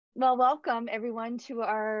Well, welcome everyone to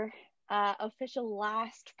our official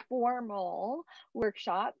last formal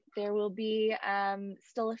workshop. There will be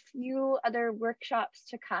still a few other workshops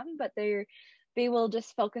to come, but they will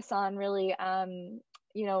just focus on really,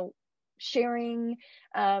 you know, sharing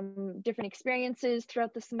different experiences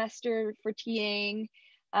throughout the semester for TAing,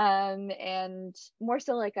 and more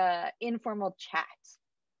so like a informal chat.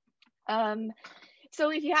 Um,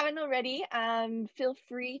 so if you haven't already, feel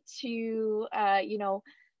free to,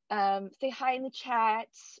 say hi in the chat.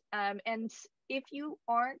 And if you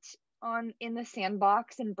aren't on in the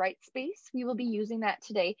sandbox in Brightspace, we will be using that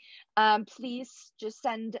today. Please just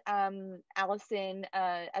send Allison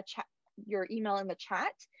a chat, your email in the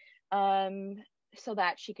chat, so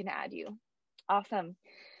that she can add you. Awesome.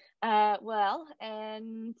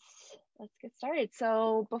 And let's get started.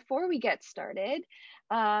 So before we get started,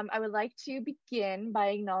 I would like to begin by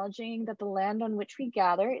acknowledging that the land on which we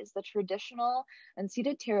gather is the traditional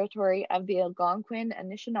unceded territory of the Algonquin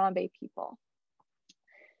Anishinaabe people.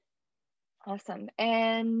 Awesome.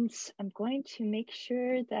 And I'm going to make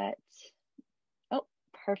sure that, oh,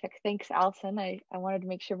 perfect. Thanks, Allison. I wanted to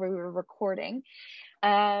make sure we were recording.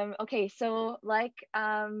 Okay, so like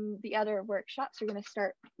the other workshops, we're going to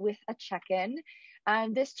start with a check-in.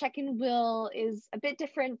 This check-in is a bit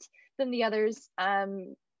different than the others.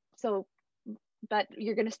 But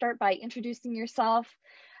you're going to start by introducing yourself,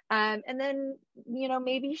 and then,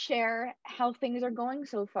 maybe share how things are going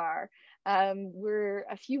so far. We're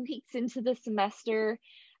a few weeks into the semester.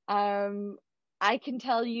 I can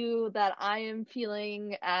tell you that I am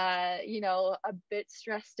feeling, a bit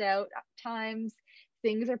stressed out at times.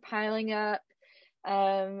 Things are piling up.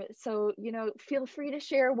 So, feel free to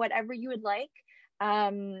share whatever you would like,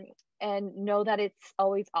 and know that it's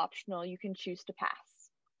always optional. You can choose to pass.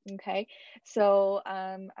 Okay, so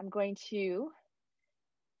I'm going to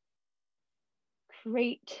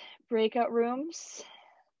create breakout rooms.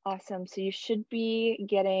 Awesome. So you should be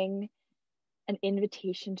getting an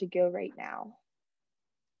invitation to go right now.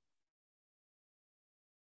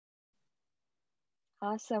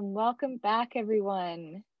 Awesome. Welcome back,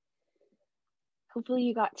 everyone. Hopefully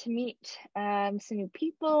you got to meet some new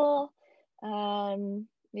people.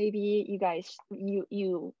 Maybe you guys,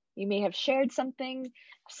 you may have shared something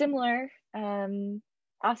similar.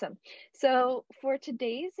 Awesome. So for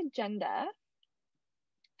today's agenda,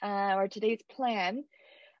 or today's plan,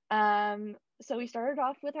 so we started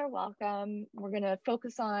off with our welcome. We're going to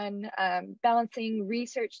focus on balancing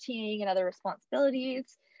research, TAing, and other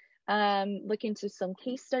responsibilities. Look into some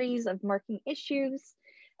case studies of marking issues,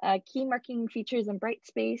 key marking features in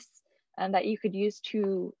Brightspace that you could use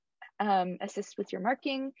to assist with your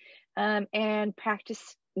marking, and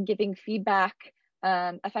practice giving feedback,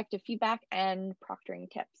 effective feedback, and proctoring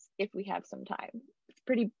tips if we have some time. It's a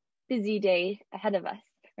pretty busy day ahead of us,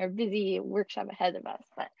 or busy workshop ahead of us,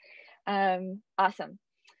 but awesome.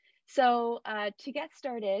 So to get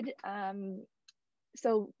started,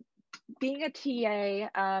 so being a TA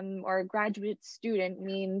or a graduate student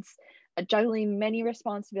means juggling many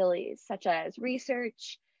responsibilities such as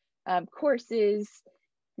research, courses,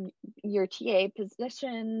 your TA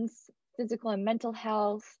positions, physical and mental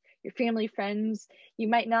health, your family, friends. You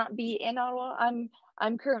might not be in Ottawa.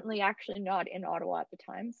 I'm currently actually not in Ottawa at the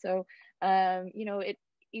time, so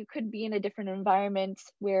you could be in a different environment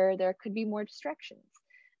where there could be more distractions,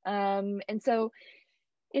 and so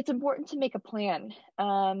it's important to make a plan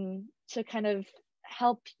to kind of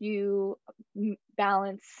help you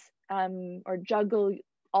balance or juggle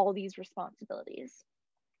all these responsibilities.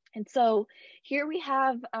 And so here we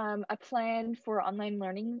have a plan for online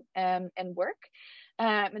learning and work.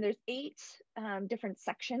 And there's 8 different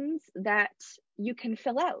sections that you can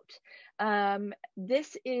fill out.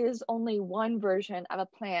 This is only one version of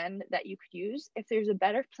a plan that you could use. If there's a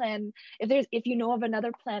better plan, if you know of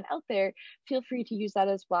another plan out there, feel free to use that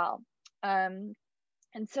as well. And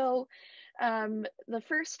so the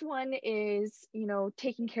first one is,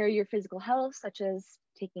 taking care of your physical health, such as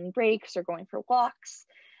taking breaks or going for walks.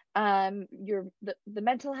 The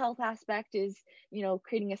mental health aspect is,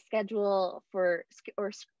 creating a schedule or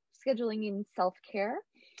scheduling in self-care.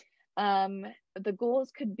 The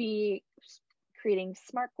goals could be creating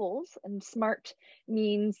SMART goals, and SMART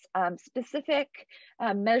means specific,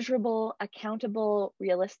 measurable, accountable,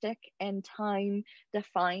 realistic, and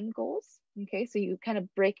time-defined goals. Okay, so you kind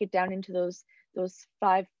of break it down into those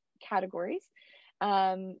 5 categories.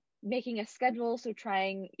 Making a schedule, so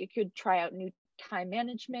you could try out new time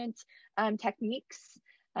management techniques.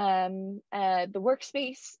 The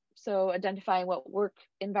workspace, so identifying what work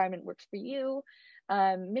environment works for you.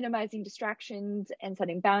 Minimizing distractions and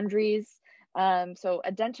setting boundaries. So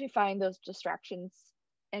identifying those distractions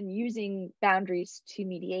and using boundaries to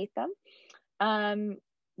mediate them.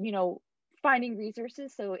 You know, finding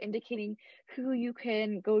resources, so indicating who you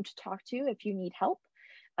can go to talk to if you need help.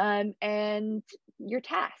 And your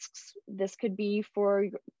tasks. This could be for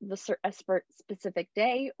a specific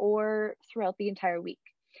day or throughout the entire week.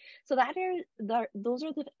 So those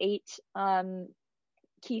are the 8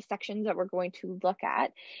 key sections that we're going to look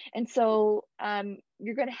at. And so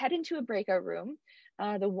you're going to head into a breakout room,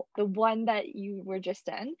 the one that you were just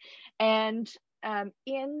in, and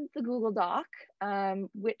in the Google Doc,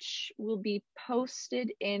 which will be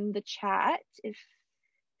posted in the chat. I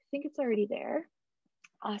think it's already there.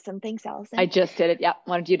 Awesome. Thanks, Allison. I just did it. Yeah.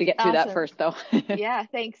 Wanted you to get through that first though. Yeah,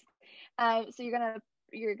 thanks. So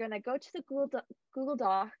you're gonna go to the Google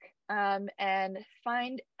Doc and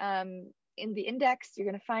find in the index, you're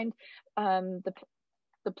gonna find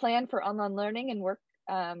the plan for online learning and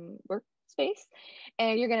workspace,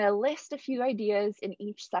 and you're gonna list a few ideas in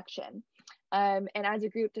each section. And as a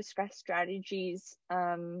group, discuss strategies,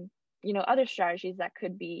 other strategies that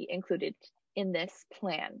could be included in this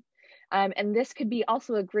plan. And this could be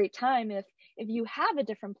also a great time if you have a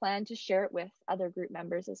different plan to share it with other group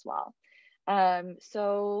members as well.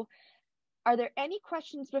 So are there any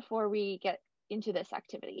questions before we get into this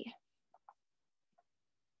activity?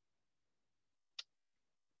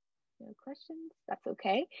 No questions? That's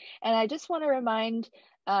okay. And I just want to remind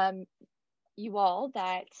you all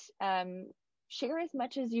that share as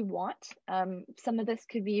much as you want. Some of this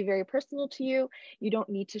could be very personal to you. You don't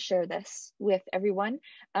need to share this with everyone.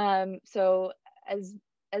 So as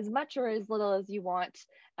much or as little as you want,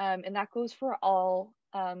 and that goes for all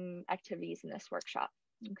activities in this workshop.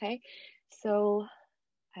 Okay, so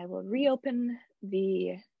I will reopen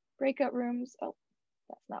the breakout rooms. Oh,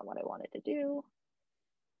 that's not what I wanted to do.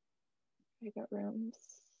 Breakout rooms,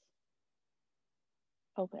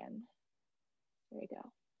 open. There you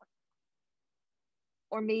go.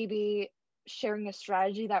 Or maybe sharing a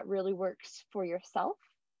strategy that really works for yourself.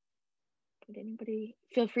 Would anybody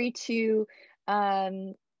feel free to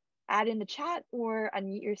add in the chat or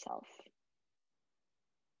unmute yourself?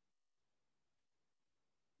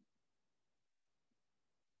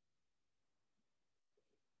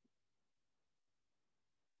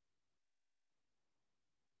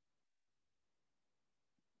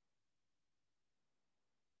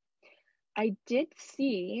 I did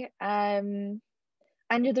see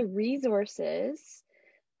under the resources,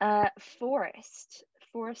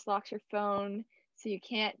 Forest locks your phone so you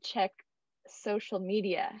can't check social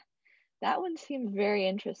media. That one seemed very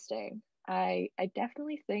interesting. I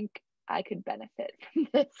definitely think I could benefit from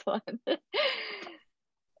this one.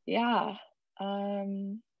 Yeah.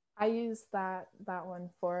 I use that one,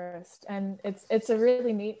 Forest, and it's a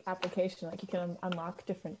really neat application. Like you can unlock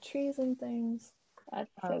different trees and things.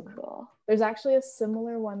 That's so cool. There's actually a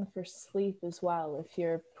similar one for sleep as well, if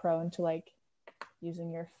you're prone to like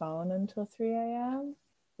using your phone until 3 a.m.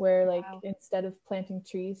 where like instead of planting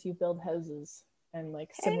trees, you build houses, and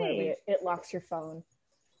like similarly it locks your phone.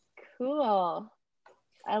 Cool.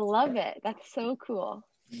 I love it. That's so cool.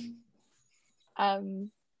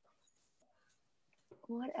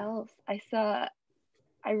 What else? I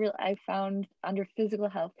found under physical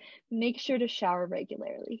health, make sure to shower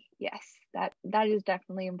regularly. Yes, that is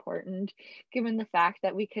definitely important, given the fact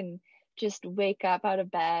that we can just wake up out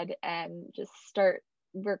of bed and just start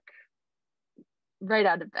work right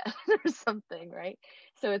out of bed or something, right?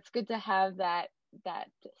 So it's good to have that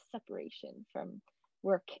separation from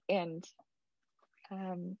work and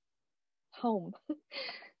home.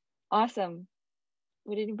 Awesome.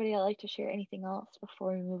 Would anybody like to share anything else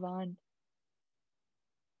before we move on?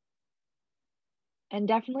 And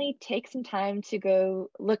definitely take some time to go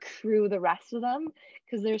look through the rest of them,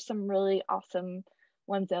 because there's some really awesome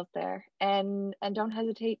ones out there. And don't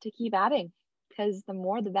hesitate to keep adding, because the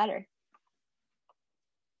more the better.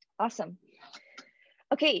 Awesome.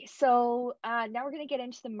 Okay, so now we're going to get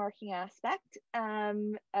into the marking aspect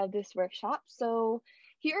of this workshop. So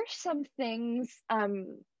here are some things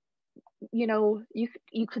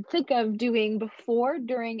you could think of doing before,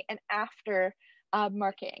 during, and after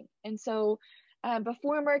marking. And so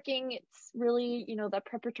before marking, it's really, the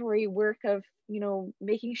preparatory work of,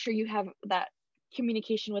 making sure you have that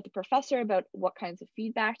communication with the professor about what kinds of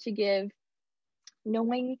feedback to give,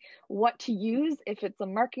 knowing what to use, if it's a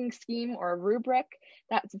marking scheme or a rubric.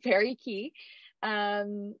 That's very key.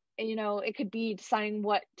 It could be deciding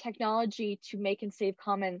what technology to make and save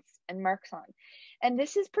comments and marks on. And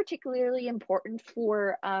this is particularly important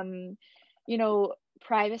for,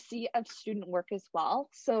 privacy of student work as well.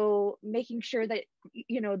 So making sure that,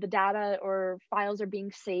 the data or files are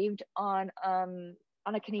being saved on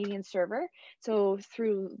on a Canadian server, so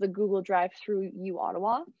through the Google Drive through U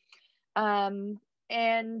Ottawa, and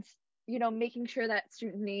making sure that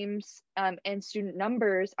student names and student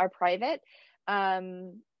numbers are private.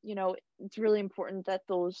 It's really important that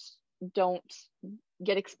those don't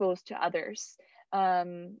get exposed to others,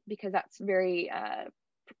 because that's very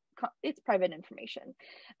it's private information.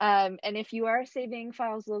 And if you are saving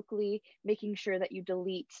files locally, making sure that you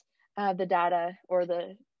delete the data or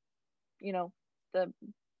the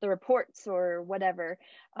reports or whatever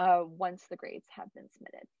once the grades have been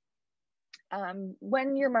submitted.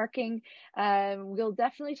 When you're marking, we'll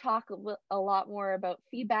definitely talk a lot more about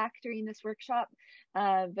feedback during this workshop,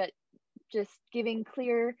 but just giving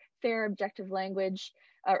clear, fair, objective language,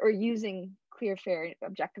 or using clear, fair,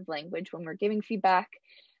 objective language when we're giving feedback.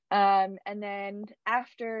 And then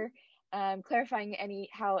after, clarifying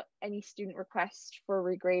how any student request for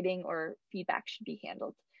regrading or feedback should be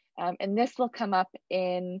handled. And this will come up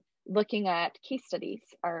in looking at case studies.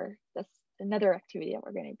 That's another activity that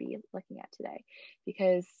we're going to be looking at today,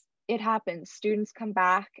 because it happens. Students come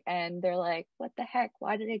back and they're like, what the heck?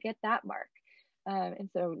 Why did I get that mark? And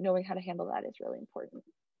so knowing how to handle that is really important.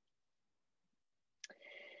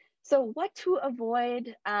 So what to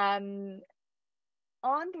avoid?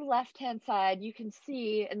 On the left-hand side, you can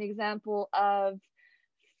see an example of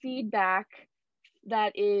feedback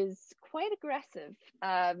that is quite aggressive.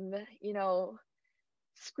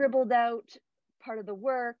 Scribbled out part of the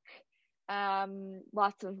work,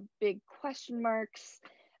 lots of big question marks.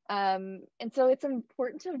 And so it's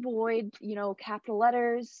important to avoid, capital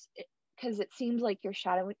letters, because it seems like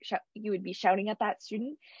you would be shouting at that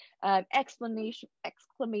student. Exclamation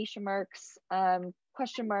marks,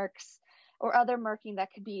 question marks, or other marking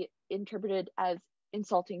that could be interpreted as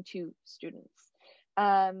insulting to students.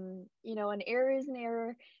 An error is an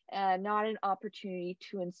error, not an opportunity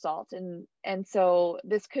to insult. And so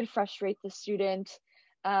this could frustrate the student,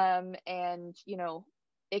 and,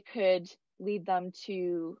 it could lead them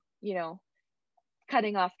to,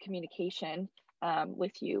 cutting off communication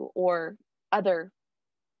with you or other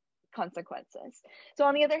consequences. So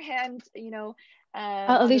on the other hand,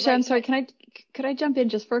 Alicia, I'm sorry, could I jump in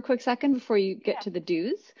just for a quick second before you get to the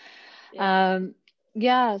do's?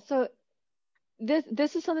 So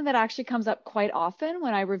this is something that actually comes up quite often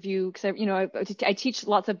when I review, because I teach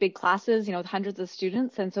lots of big classes, with hundreds of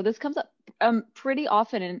students, and so this comes up pretty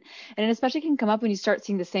often, and it especially can come up when you start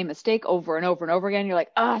seeing the same mistake over and over and over again. You're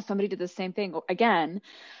like, somebody did the same thing again.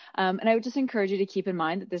 And I would just encourage you to keep in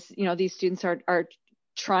mind that this, these students are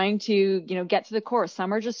trying to, get through the course.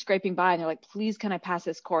 Some are just scraping by and they're like, please, can I pass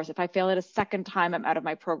this course? If I fail it a second time, I'm out of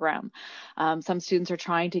my program. Some students are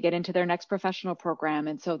trying to get into their next professional program.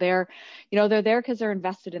 And so they're there because they're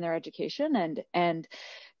invested in their education, and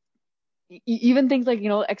even things like,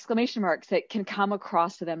 exclamation marks that can come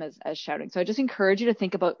across to them as shouting. So I just encourage you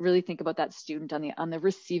to really think about that student on the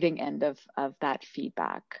receiving end of that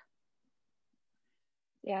feedback.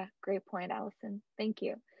 Yeah, great point, Allison. Thank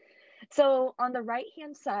you. So on the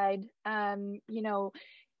right-hand side,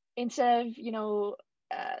 instead of,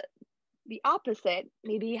 the opposite,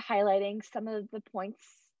 maybe highlighting some of the points,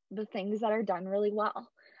 the things that are done really well.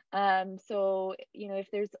 So,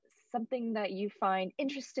 if there's something that you find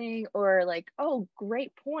interesting or like, oh,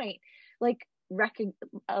 great point, like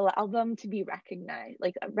allow them to be recognized,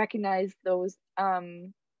 like recognize those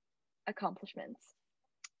accomplishments.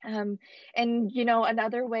 And,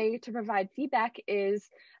 another way to provide feedback is,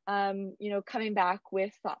 coming back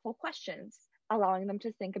with thoughtful questions, allowing them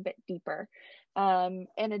to think a bit deeper, and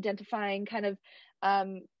identifying kind of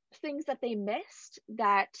things that they missed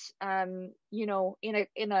that, in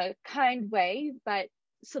a kind way, but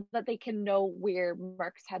so that they can know where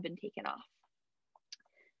marks have been taken off.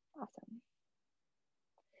 Awesome.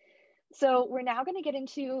 So we're now going to get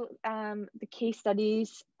into the case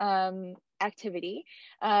studies activity.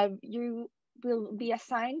 You will be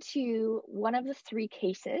assigned to one of the 3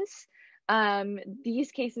 cases.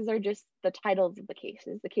 These cases are just the titles of the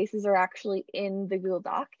cases. The cases are actually in the Google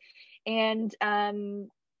Doc. And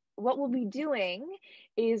what we'll be doing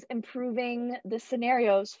is improving the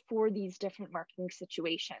scenarios for these different marking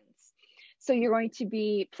situations. So you're going to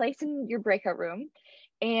be placed in your breakout room,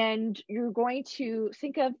 and you're going to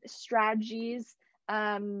think of strategies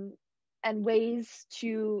and ways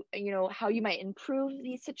to, how you might improve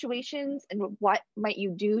these situations and what might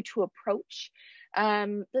you do to approach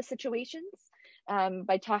the situations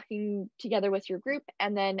by talking together with your group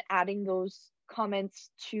and then adding those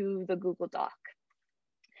comments to the Google Doc.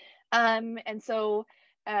 And so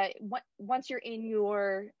once you're in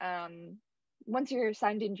your, once you're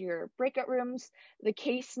assigned into your breakout rooms, the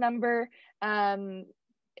case number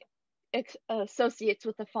associates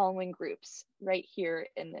with the following groups right here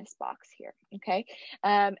in this box here. Okay.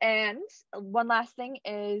 And one last thing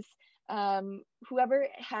is whoever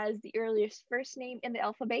has the earliest first name in the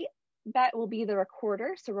alphabet, that will be the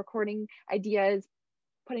recorder. So recording ideas,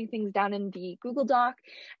 putting things down in the Google Doc.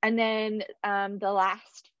 And then the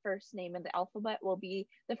last first name in the alphabet will be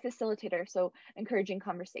the facilitator. So encouraging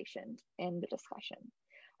conversation and the discussion.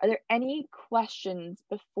 Are there any questions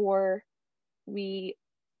before we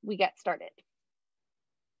get started?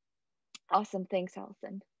 Awesome, thanks,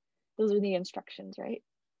 Allison. Those are the instructions, right?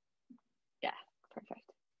 Yeah, perfect.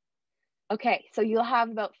 Okay, so you'll have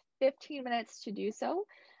about 15 minutes to do so.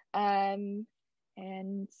 And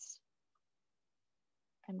I'm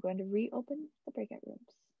going to reopen the breakout rooms.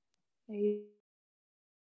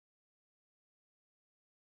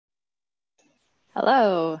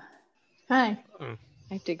 Hello. Hi.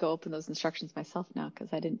 I have to go open those instructions myself now because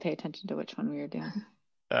I didn't pay attention to which one we were doing.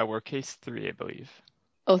 We're case 3, I believe.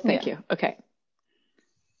 Oh, thank you. Okay.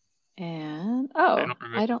 And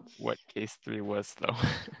I don't what case 3 was though.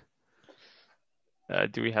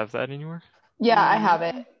 Do we have that anywhere? Yeah, I have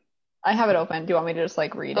it. I have it open. Do you want me to just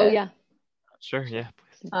read it? Oh yeah. Sure, yeah,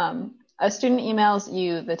 please. A student emails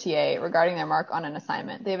you, the TA, regarding their mark on an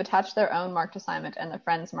assignment. They've attached their own marked assignment and their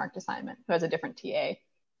friend's marked assignment, who has a different TA,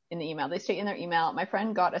 in the email. They state in their email, my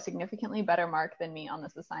friend got a significantly better mark than me on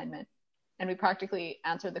this assignment, and we practically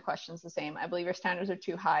answered the questions the same. I believe your standards are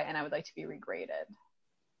too high, and I would like to be regraded.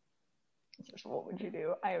 So what would you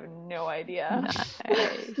do? I have no idea.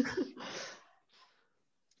 Nice.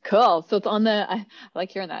 Cool. So it's on I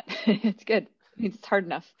like hearing that. It's good. It's hard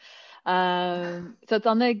enough. So it's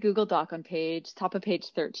on the Google Doc on top of page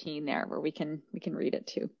 13 there, where we can read it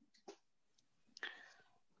too.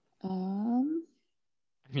 I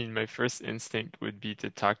mean, my first instinct would be to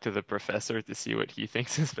talk to the professor to see what he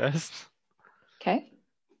thinks is best. Okay.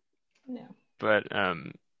 No. But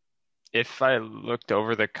if I looked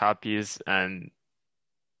over the copies and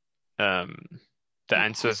the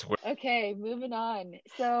answers were... Okay, moving on.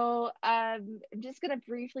 So I'm just going to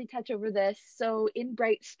briefly touch over this. So in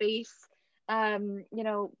Brightspace,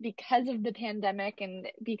 because of the pandemic and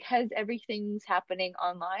because everything's happening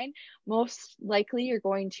online, most likely you're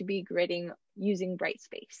going to be grading using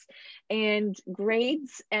Brightspace. And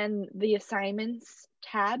grades and the assignments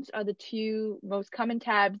tabs are the two most common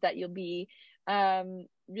tabs that you'll be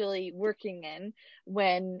really working in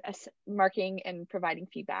when marking and providing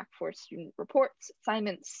feedback for student reports,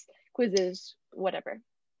 assignments, quizzes, whatever.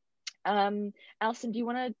 Allison, do you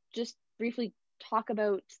want to just briefly talk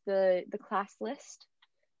about the class list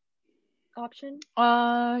option?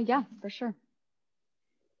 Yeah, for sure.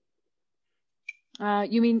 Do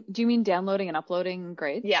you mean downloading and uploading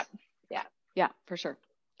grades? Yeah, for sure.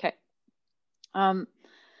 Okay.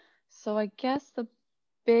 So I guess the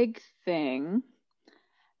big thing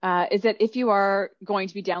is that if you are going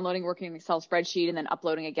to be downloading, working in an Excel spreadsheet and then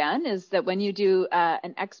uploading again, is that when you do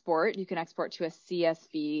an export, you can export to a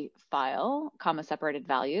CSV file, comma separated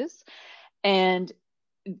values. And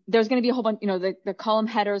there's going to be a whole bunch, the column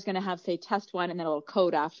header is going to have, say, test 1 and then a little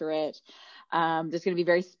code after it. There's going to be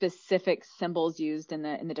very specific symbols used in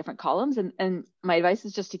the different columns. And my advice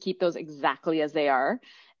is just to keep those exactly as they are,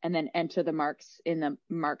 and then enter the marks in the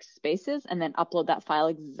mark spaces, and then upload that file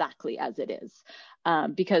exactly as it is.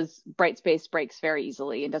 Because Brightspace breaks very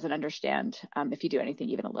easily and doesn't understand if you do anything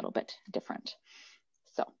even a little bit different.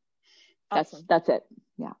 So awesome. That's it.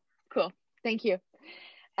 Yeah. Cool. Thank you.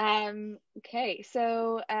 Okay,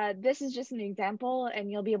 so this is just an example,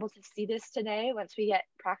 and you'll be able to see this today once we get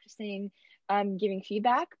practicing giving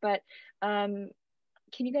feedback. But can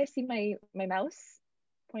you guys see my mouse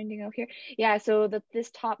pointing out here? Yeah, so this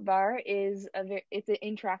top bar is it's an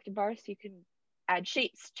interactive bar, so you can add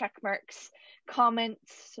shapes, check marks,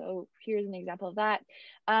 comments. So here's an example of that.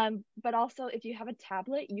 But also, if you have a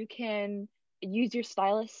tablet, you can use your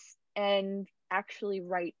stylus and actually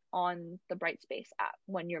write on the Brightspace app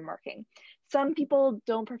when you're marking. Some people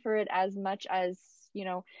don't prefer it as much as,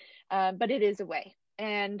 but it is a way.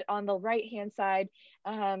 And on the right hand side,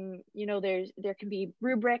 there can be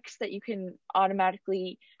rubrics that you can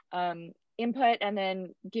automatically input, and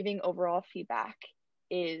then giving overall feedback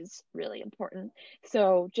is really important.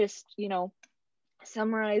 So just,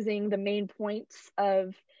 summarizing the main points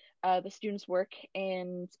of the students' work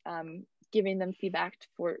and giving them feedback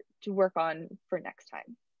to work on for next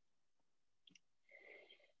time.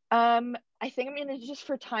 I think I'm going to, just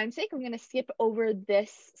for time's sake, I'm going to skip over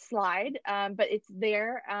this slide, but it's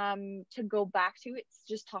there to go back to. It's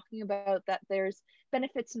just talking about that there's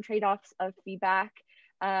benefits and trade-offs of feedback,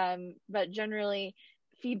 but generally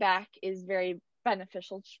feedback is very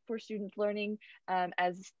beneficial for student learning,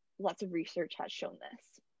 as lots of research has shown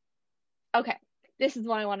this. Okay, this is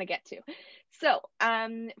what I want to get to. So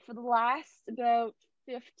for the last about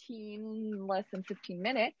less than 15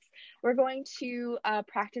 minutes, we're going to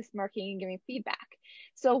practice marking and giving feedback.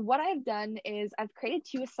 So what I've done is I've created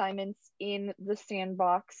 2 assignments in the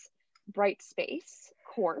Sandbox Brightspace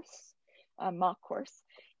course, mock course,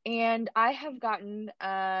 and I have gotten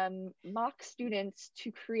mock students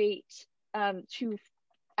to create, to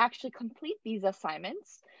actually complete these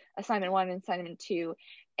assignments, assignment 1 and assignment 2,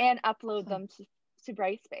 and upload them to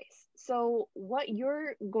Brightspace. So what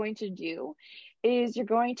you're going to do is you're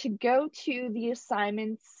going to go to the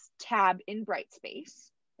assignments tab in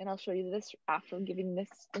Brightspace, and I'll show you this after giving this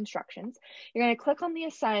instructions. You're going to click on the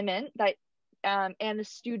assignment that and the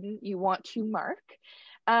student you want to mark,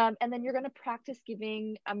 and then you're going to practice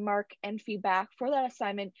giving a mark and feedback for that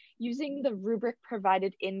assignment using the rubric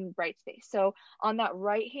provided in Brightspace. So on that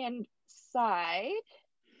right-hand side,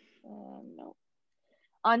 no.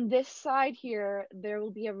 On this side here, there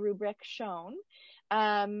will be a rubric shown,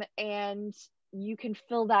 and you can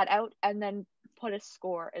fill that out and then put a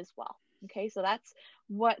score as well. Okay, so that's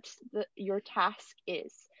what your task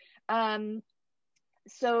is.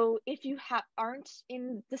 So if you aren't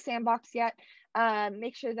in the Sandbox yet,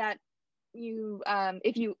 make sure that you,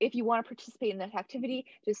 if you want to participate in this activity,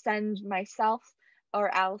 just send myself or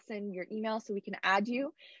Allison your email so we can add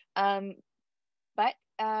you. But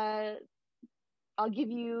I'll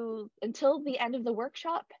give you until the end of the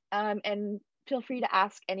workshop, and feel free to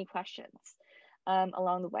ask any questions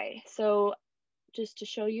along the way. So just to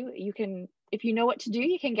show you, you can, if you know what to do,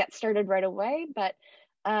 you can get started right away, but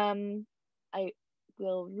I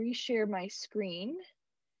will reshare my screen.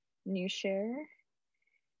 New share,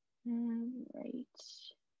 right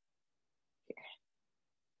here.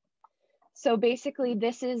 So basically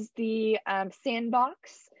this is the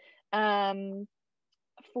Sandbox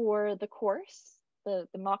for the course, the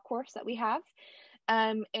mock course that we have.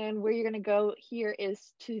 And where you're going to go here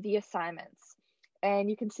is to the assignments. And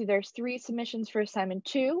you can see there's 3 submissions for assignment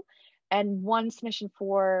 2 and 1 submission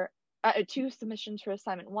for 2 submissions for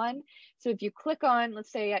assignment 1. So if you click on,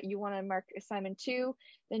 let's say you want to mark assignment 2,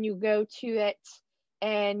 then you go to it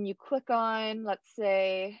and you click on, let's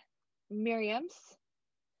say, Miriam's,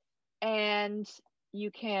 and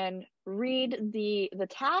you can read the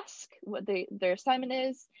task, what their assignment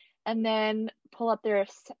is, and then pull up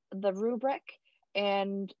the rubric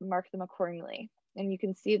and mark them accordingly. And you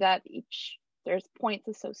can see that there's points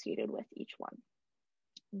associated with each one.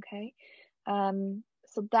 Okay,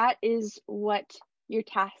 so that is what your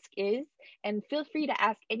task is, and feel free to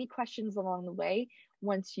ask any questions along the way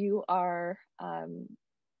once you are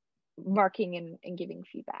marking and giving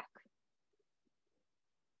feedback.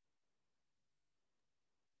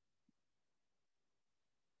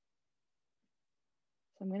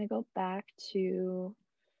 So I'm going to go back to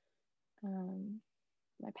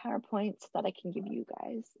my PowerPoint so that I can give you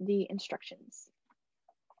guys the instructions.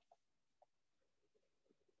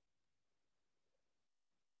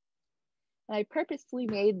 I purposely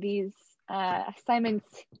made these assignments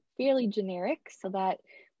fairly generic so that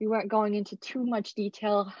we weren't going into too much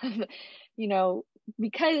detail, you know,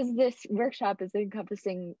 because this workshop is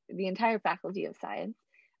encompassing the entire Faculty of Science.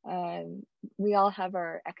 We all have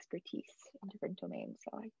our expertise in different domains,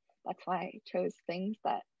 so that's why I chose things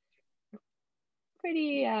that are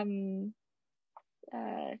pretty, I don't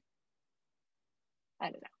know.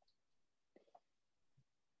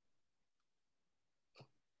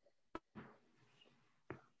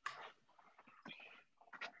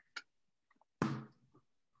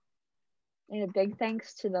 And a big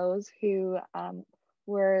thanks to those who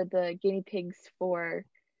were the guinea pigs for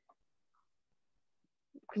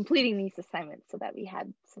completing these assignments so that we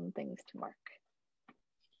had some things to mark.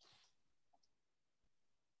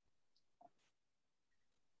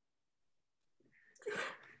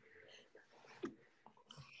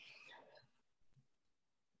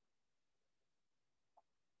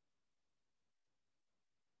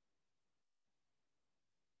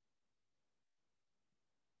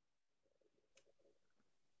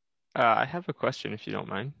 I have a question if you don't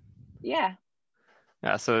mind. Yeah.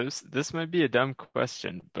 Yeah, so this might be a dumb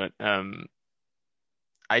question, but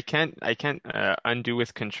I can't undo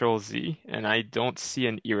with Control Z, and I don't see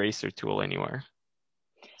an eraser tool anywhere.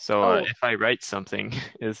 So if I write something,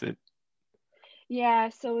 is it? Yeah,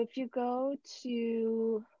 so if you go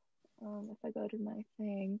to, if I go to my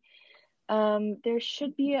thing, there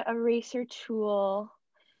should be an eraser tool.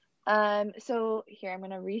 So here, I'm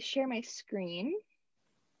going to reshare my screen.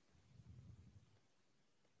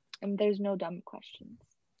 And there's no dumb questions,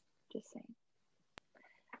 just saying.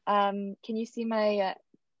 Can you see my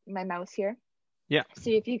my mouse here? Yeah. So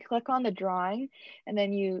if you click on the drawing and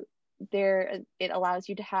then it allows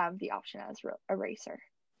you to have the option as eraser.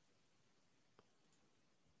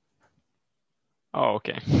 Oh,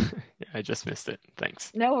 okay. Yeah, I just missed it.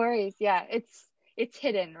 Thanks. No worries. Yeah, it's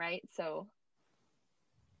hidden, right? So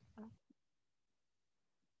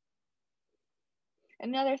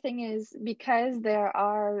another thing is, because there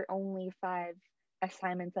are only 5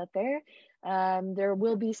 assignments out there, there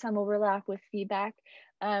will be some overlap with feedback,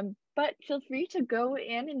 but feel free to go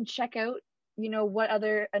in and check out, what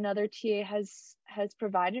another TA has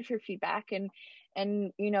provided for feedback,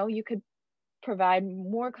 and you could provide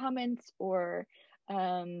more comments or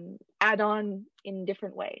add on in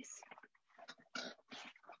different ways.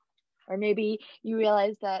 Or maybe you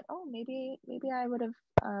realize that, oh, maybe I would have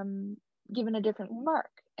given a different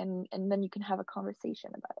mark, and then you can have a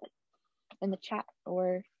conversation about it in the chat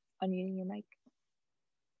or unmuting your mic.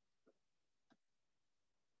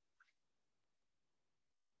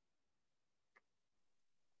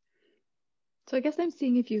 So I guess I'm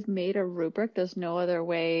seeing if you've made a rubric, there's no other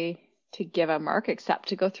way to give a mark except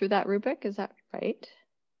to go through that rubric. Is that right?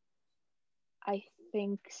 I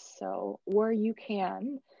think so. Or you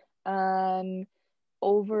can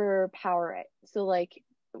overpower it. So like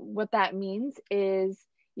what that means is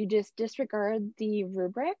you just disregard the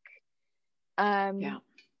rubric Yeah.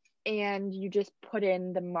 and you just put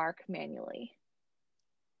in the mark manually.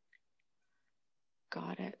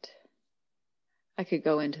 Got it. I could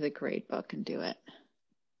go into the grade book and do it.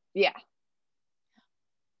 Yeah.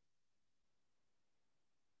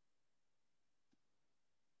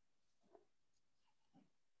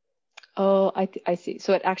 Oh, I see.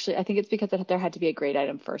 So I think it's because there had to be a grade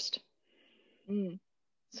item first.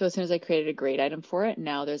 So as soon as I created a grade item for it,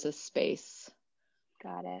 now there's a space.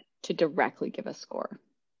 Got it. To directly give a score.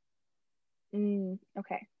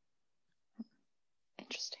 Okay.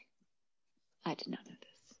 Interesting. I did not know this.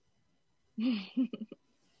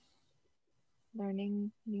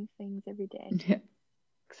 Learning new things every day. Yeah,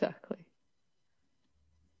 exactly.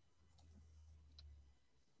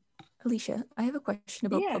 Alicia, I have a question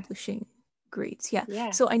about publishing grades. Yeah.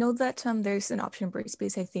 So I know that there's an option in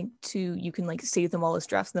Brightspace, I think, you can like save them all as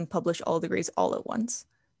drafts and then publish all the grades all at once.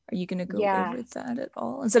 Are you going to go over that at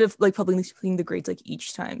all? Instead of like publishing the grades like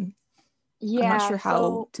each time? Yeah. I'm not sure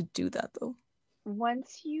how to do that though.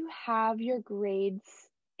 Once you have your grades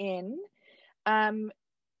in,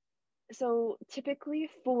 so typically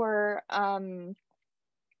for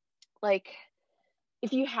like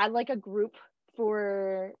if you had like a group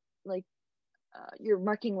for like you're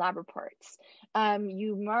marking lab reports,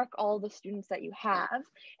 you mark all the students that you have,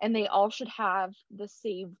 and they all should have the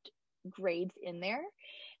saved grades in there.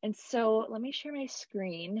 And so let me share my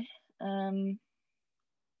screen. That's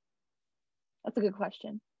a good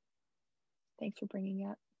question. Thanks for bringing it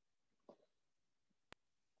up.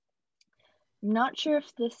 I'm not sure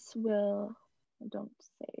if this will, don't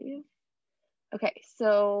save. Okay,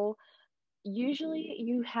 so usually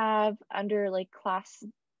you have under like class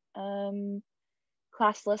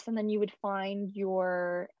list, and then you would find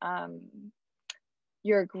your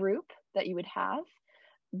group that you would have.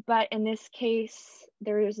 But in this case,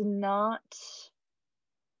 there is not,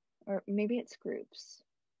 or maybe it's groups.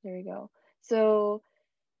 There you go. So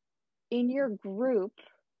in your group,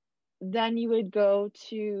 then you would go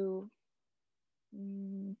to,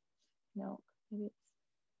 no, maybe it's,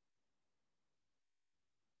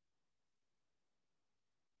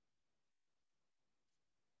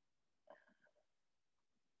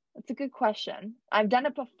 that's a good question. I've done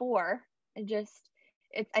it before. I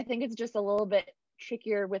think it's just a little bit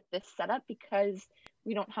trickier with this setup because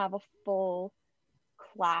we don't have a full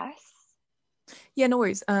class. Yeah, no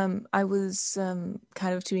worries. I was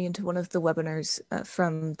kind of tuning into one of the webinars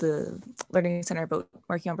from the Learning Center about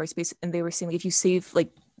marking on Brightspace, and they were saying like, if you save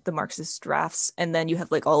like the marks as drafts and then you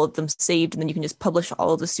have like all of them saved, and then you can just publish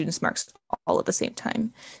all of the students' marks all at the same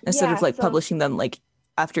time instead of like publishing them like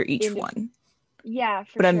after each one. Yeah,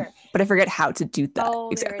 for sure. But I forget how to do that.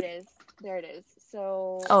 Oh, exactly. There it is.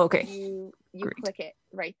 So okay. You click it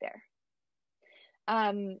right there.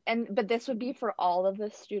 But this would be for all of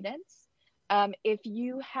the students. If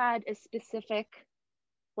you had a specific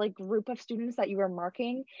like group of students that you were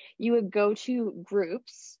marking, you would go to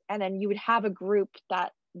groups, and then you would have a group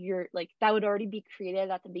that that would already be created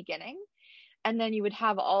at the beginning. And then you would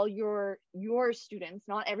have all your students,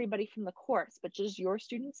 not everybody from the course, but just your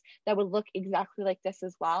students that would look exactly like this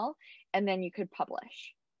as well. And then you could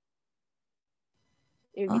publish.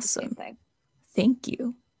 It would awesome. be the same thing. Thank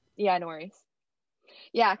you. Yeah, no worries.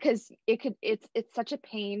 Yeah, because it's such a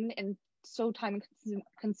pain and so time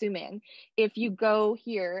consuming if you go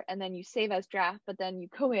here and then you save as draft, but then you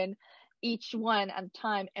go in each one at a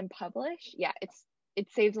time and publish, it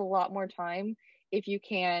saves a lot more time if you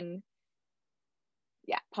can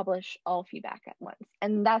publish all feedback at once.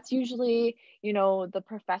 And that's usually, the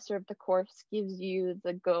professor of the course gives you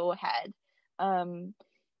the go ahead.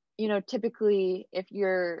 Typically if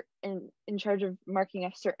you're in charge of marking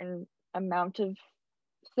a certain amount of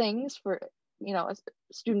things for a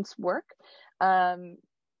student's work,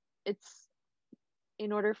 it's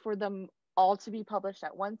in order for them all to be published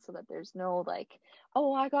at once, so that there's no like,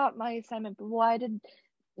 oh, I got my assignment, but why did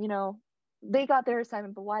they got their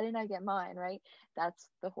assignment, but why didn't I get mine, right? That's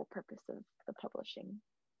the whole purpose of the publishing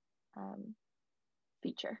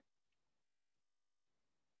feature.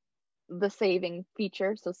 The saving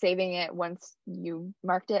feature, so saving it once you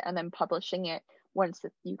marked it and then publishing it once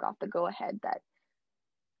you got the go ahead that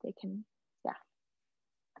they can,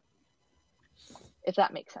 if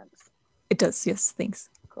that makes sense. It does, yes, thanks.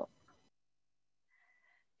 Cool.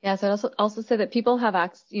 Yeah, so I'd also say that people have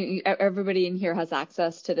access, everybody in here has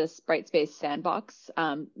access to this Brightspace sandbox,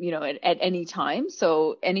 at any time.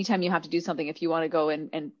 So anytime you have to do something, if you want to go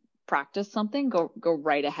and practice something, go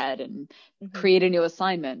right ahead and create a new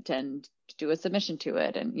assignment and do a submission to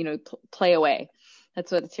it and, play away.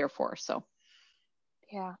 That's what it's here for. So.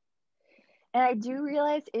 Yeah. And I do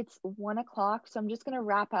realize it's 1 o'clock, so I'm just going to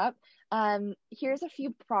wrap up. Here's a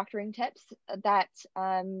few proctoring tips that,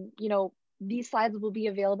 these slides will be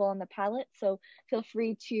available on the Padlet, so feel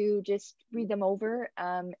free to just read them over.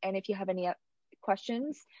 And if you have any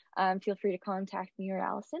questions, feel free to contact me or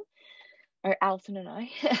Allison and I.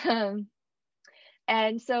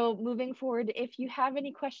 And so moving forward, if you have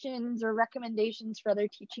any questions or recommendations for other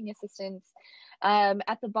teaching assistants,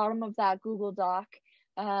 at the bottom of that Google Doc,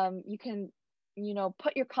 you can,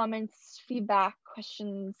 put your comments, feedback,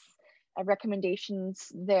 questions,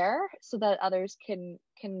 recommendations there so that others can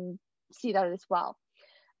see that as well.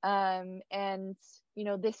 And,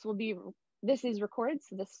 this is recorded,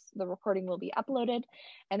 so the recording will be uploaded,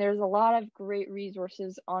 and there's a lot of great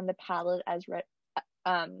resources on the Padlet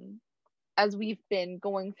as we've been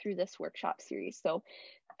going through this workshop series. So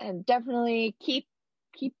definitely keep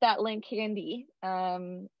that link handy,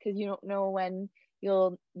 because you don't know when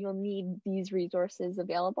you'll need these resources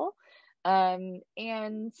available. Like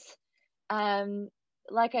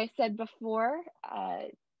I said before,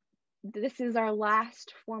 this is our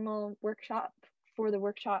last formal workshop for the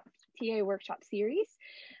TA workshop series.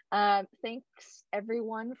 Thanks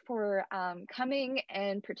everyone for coming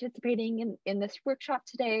and participating in this workshop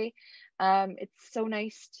today. It's so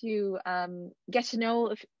nice to get to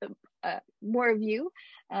know more of you.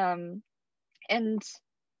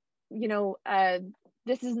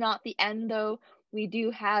 This is not the end though. We do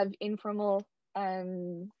have informal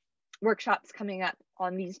workshops coming up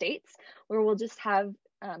on these dates where we'll just have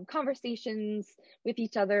conversations with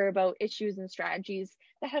each other about issues and strategies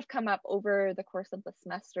that have come up over the course of the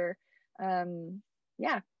semester.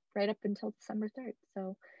 Right up until December 3rd.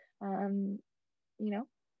 So,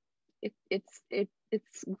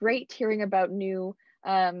 it's great hearing about new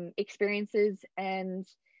experiences, and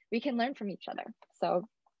we can learn from each other. So,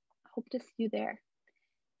 hope to see you there.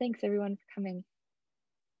 Thanks everyone for coming.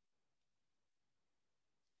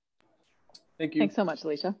 Thank you. Thanks so much,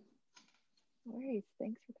 Alicia. No worries.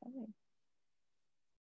 Thanks for coming.